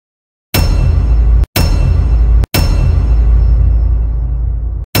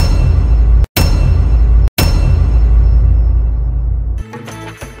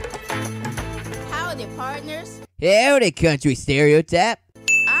Howdy, country stereotype.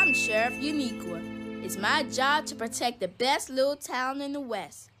 I'm Sheriff Uniqua. It's my job to protect the best little town in the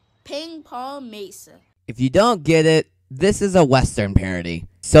West, Ping Pong Mesa. If you don't get it, this is a Western parody.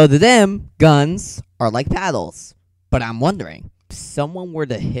 So to them, guns are like paddles. But I'm wondering, if someone were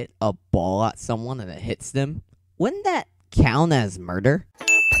to hit a ball at someone and it hits them, wouldn't that count as murder?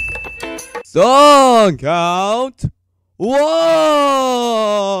 Song count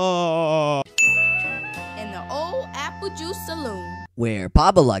 1! In the old Apple Juice Saloon, Where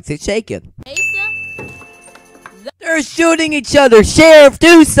Papa likes it shaken. Mesa, They're shooting each other! Sheriff,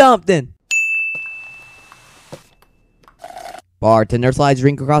 do something! Bartender slides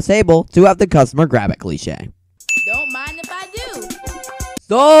drink across table to have the customer grab it cliche. don't mind if I do.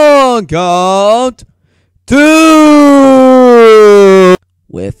 Song count 2!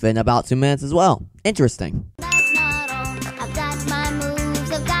 Within about 2 minutes as well. Interesting. That's not all. I've got my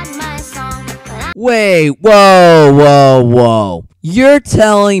moves, I've got my song. Wait, whoa. You're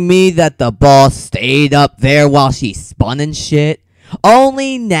telling me that the ball stayed up there while she spun and shit?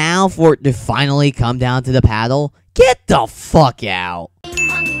 Only now for it to finally come down to the paddle? Get the fuck out.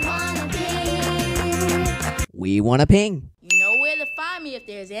 We want a ping. You know where to find me if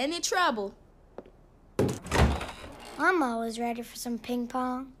there's any trouble. I'm always ready for some ping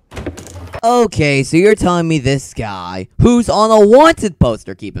pong. Okay, so you're telling me this guy, who's on a wanted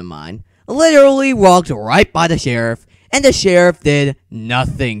poster, keep in mind, literally walked right by the sheriff, and the sheriff did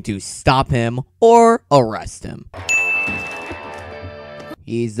nothing to stop him or arrest him.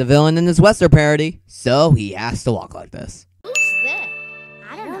 He's the villain in this Western parody, so he has to walk like this. Who's that?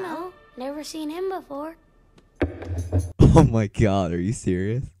 I don't know. Never seen him before. Oh my god, are you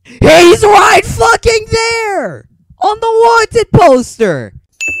serious? He's right fucking there! On the wanted poster!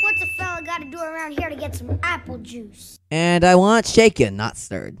 What's a fella got to do around here to get some apple juice? And I want shaken, not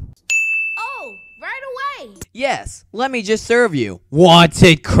stirred. Oh, right away. Yes, let me just serve you,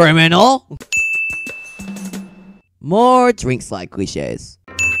 wanted criminal! More drinks like cliches.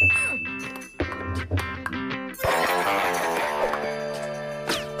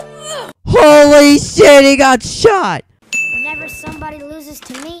 Holy shit, he got shot! Whenever somebody loses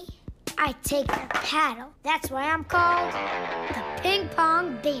to me, I take their paddle. That's why I'm called the Ping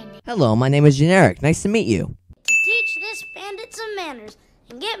Pong Bandit. Hello, my name is Generic. Nice to meet you. To teach this bandit some manners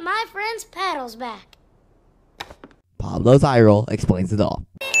and get my friends' paddles back. Pablo's eye roll explains it all.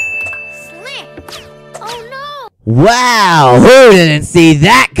 Slam! Oh no! Wow, who didn't see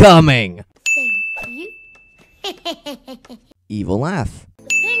that coming? Thank you. Evil laugh. The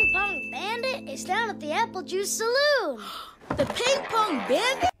Ping Pong Bandit is down at the Apple Juice Saloon. The Ping Pong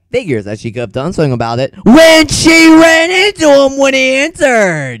Bandit? Figures that she could have done something about it when she ran into him when he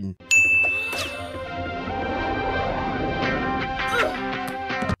entered.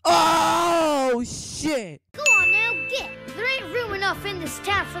 Oh, shit. Go on now, get. There ain't room enough in this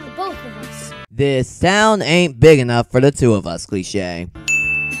town for the both of us. This town ain't big enough for the two of us, cliche.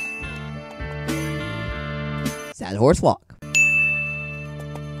 Sad horse walk.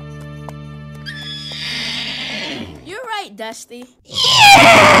 You're right, Dusty.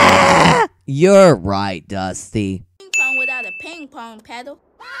 Yeah! You're right, Dusty. Ping pong without a ping pong paddle.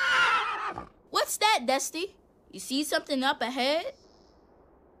 What's that, Dusty? You see something up ahead?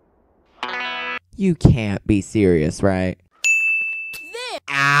 You can't be serious, right? There.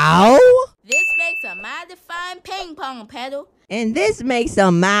 Ow! This makes a mighty fine ping pong paddle. And this makes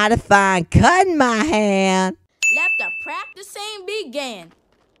a mighty fine cut in my hand. Let the practicing begin.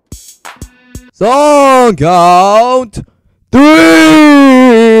 Song count 3!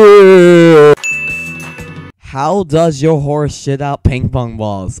 How does your horse shit out ping pong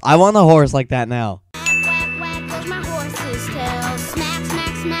balls? I want a horse like that now. Whack, whack, goes my horse's tail. Smack,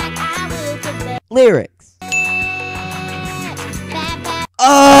 smack, smack, I will get there. Lyrics. Bap, bap,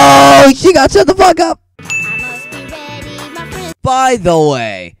 Oh, she got shut the fuck up. I must be ready, my friend. By the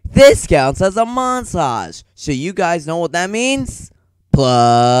way, this counts as a montage. So you guys know what that means?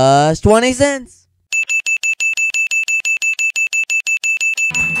 Plus 20 cents.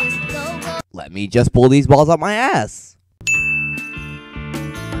 Just go, go. Let me just pull these balls out my ass.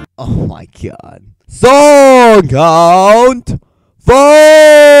 Oh my god. Song count 4!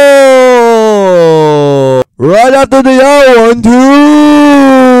 Right after the other one,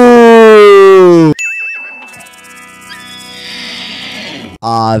 too!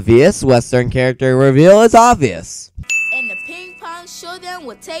 Obvious Western character reveal is obvious. And the ping pong showdown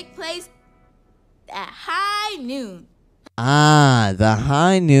will take place at high noon. Ah, the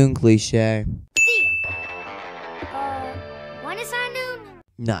high noon cliche. Deal. When is high noon?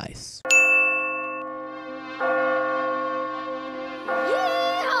 Nice.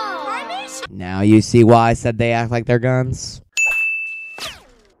 Yeehaw! Now you see why I said they act like they're guns?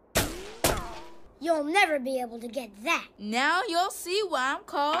 You'll never be able to get that. Now you'll see why I'm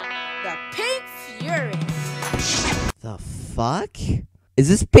called the Pink Fury. The fuck? Is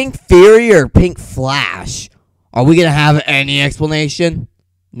this Pink Fury or Pink Flash? Are we gonna have any explanation?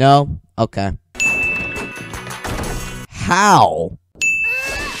 No? Okay. How?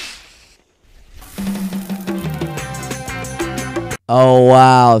 Oh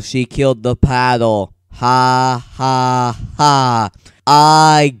wow, she killed the paddle. Ha ha ha.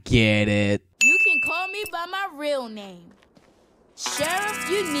 I get it. You can call me by my real name, Sheriff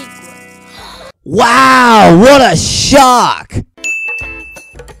Uniqua. Wow, what a shock!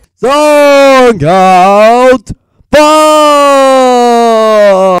 Song out! Bye!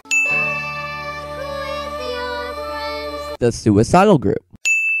 The Suicidal Group.